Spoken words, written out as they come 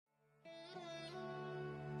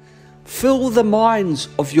fill the minds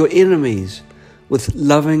of your enemies with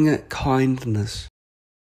loving kindness.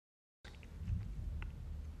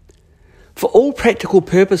 For all practical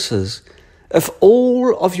purposes, if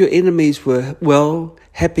all of your enemies were well,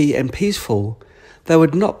 happy and peaceful, they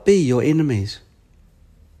would not be your enemies.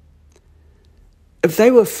 If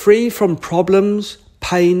they were free from problems,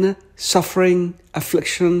 pain, suffering,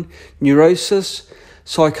 affliction, neurosis,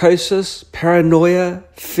 psychosis, paranoia,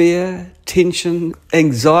 fear, tension,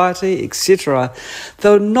 anxiety, etc., they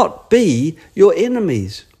would not be your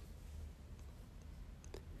enemies.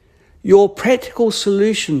 Your practical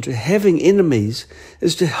solution to having enemies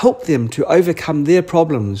is to help them to overcome their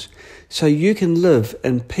problems so you can live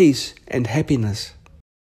in peace and happiness.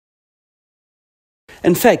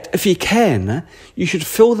 In fact, if you can, you should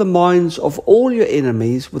fill the minds of all your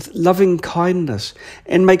enemies with loving kindness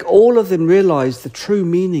and make all of them realize the true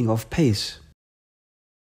meaning of peace.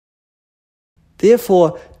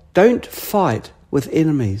 Therefore, don't fight with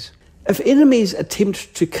enemies. If enemies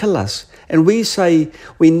attempt to kill us and we say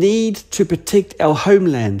we need to protect our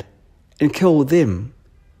homeland and kill them,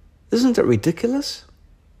 isn't it ridiculous?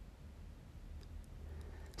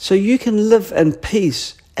 So you can live in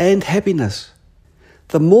peace and happiness.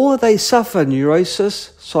 The more they suffer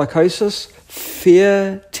neurosis, psychosis,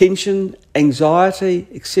 fear, tension, anxiety,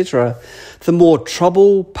 etc., the more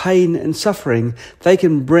trouble, pain and suffering they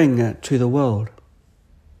can bring to the world.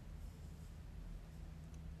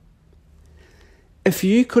 If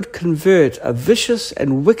you could convert a vicious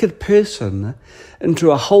and wicked person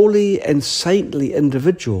into a holy and saintly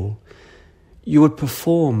individual, you would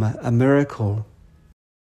perform a miracle.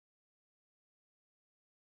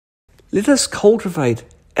 Let us cultivate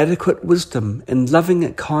adequate wisdom and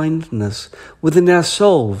loving kindness within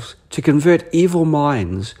ourselves to convert evil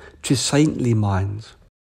minds to saintly minds.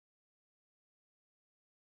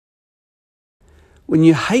 When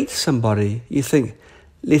you hate somebody, you think,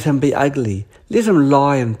 let him be ugly, let him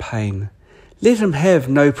lie in pain, let him have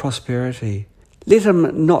no prosperity, let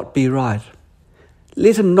him not be right,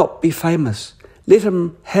 let him not be famous, let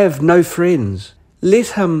him have no friends, let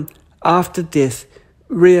him, after death,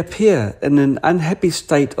 reappear in an unhappy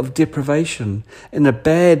state of deprivation, in a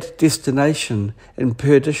bad destination, in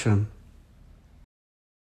perdition.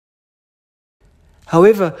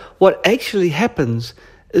 However, what actually happens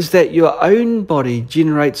is that your own body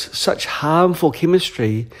generates such harmful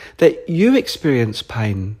chemistry that you experience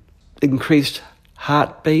pain, increased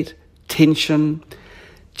heartbeat, tension,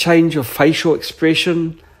 change of facial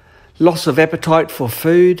expression, loss of appetite for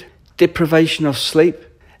food, deprivation of sleep,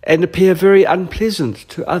 and appear very unpleasant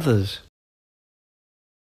to others.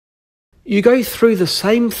 You go through the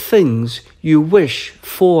same things you wish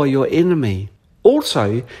for your enemy.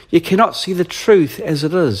 Also, you cannot see the truth as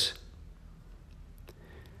it is.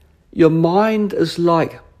 Your mind is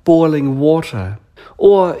like boiling water,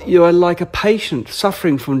 or you are like a patient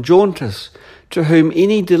suffering from jaundice to whom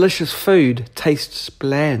any delicious food tastes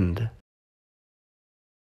bland.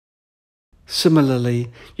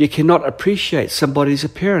 Similarly, you cannot appreciate somebody's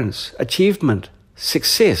appearance, achievement,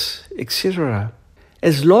 success, etc.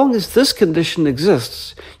 As long as this condition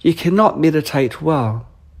exists, you cannot meditate well.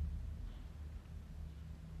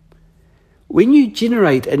 When you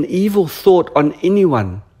generate an evil thought on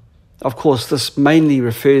anyone, of course this mainly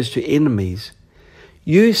refers to enemies,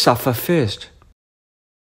 you suffer first.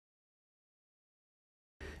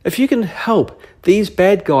 If you can help these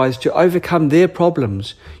bad guys to overcome their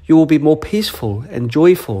problems, you will be more peaceful and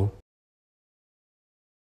joyful.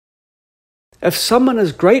 If someone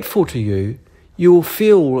is grateful to you, you will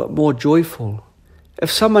feel more joyful. If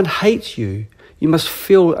someone hates you, you must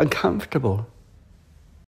feel uncomfortable.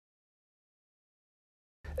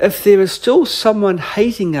 If there is still someone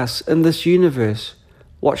hating us in this universe,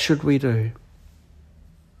 what should we do?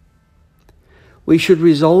 We should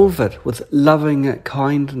resolve it with loving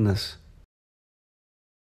kindness.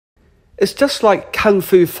 It's just like kung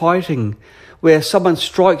fu fighting, where someone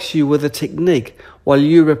strikes you with a technique while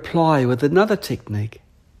you reply with another technique.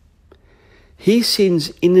 He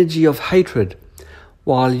sends energy of hatred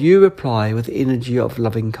while you reply with energy of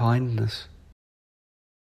loving kindness.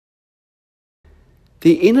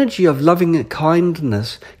 The energy of loving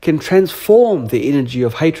kindness can transform the energy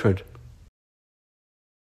of hatred.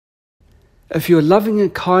 If your loving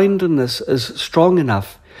kindness is strong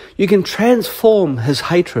enough, you can transform his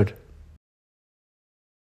hatred.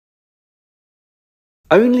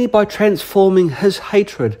 Only by transforming his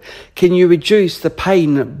hatred can you reduce the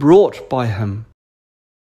pain brought by him,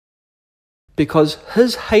 because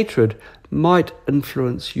his hatred might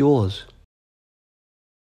influence yours.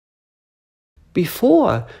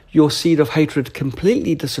 Before your seed of hatred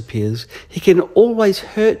completely disappears, he can always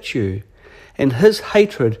hurt you, and his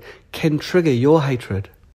hatred can trigger your hatred.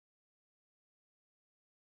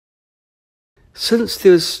 Since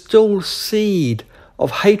there is still seed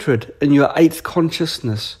of hatred in your eighth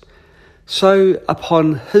consciousness, so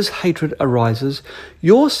upon his hatred arises,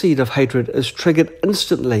 your seed of hatred is triggered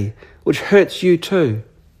instantly, which hurts you too.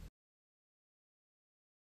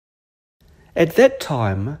 At that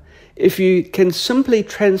time, if you can simply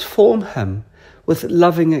transform him with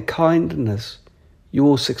loving kindness, you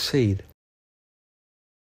will succeed.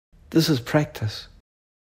 This is practice.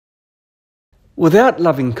 Without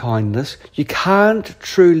loving kindness, you can't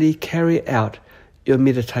truly carry out your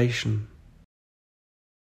meditation.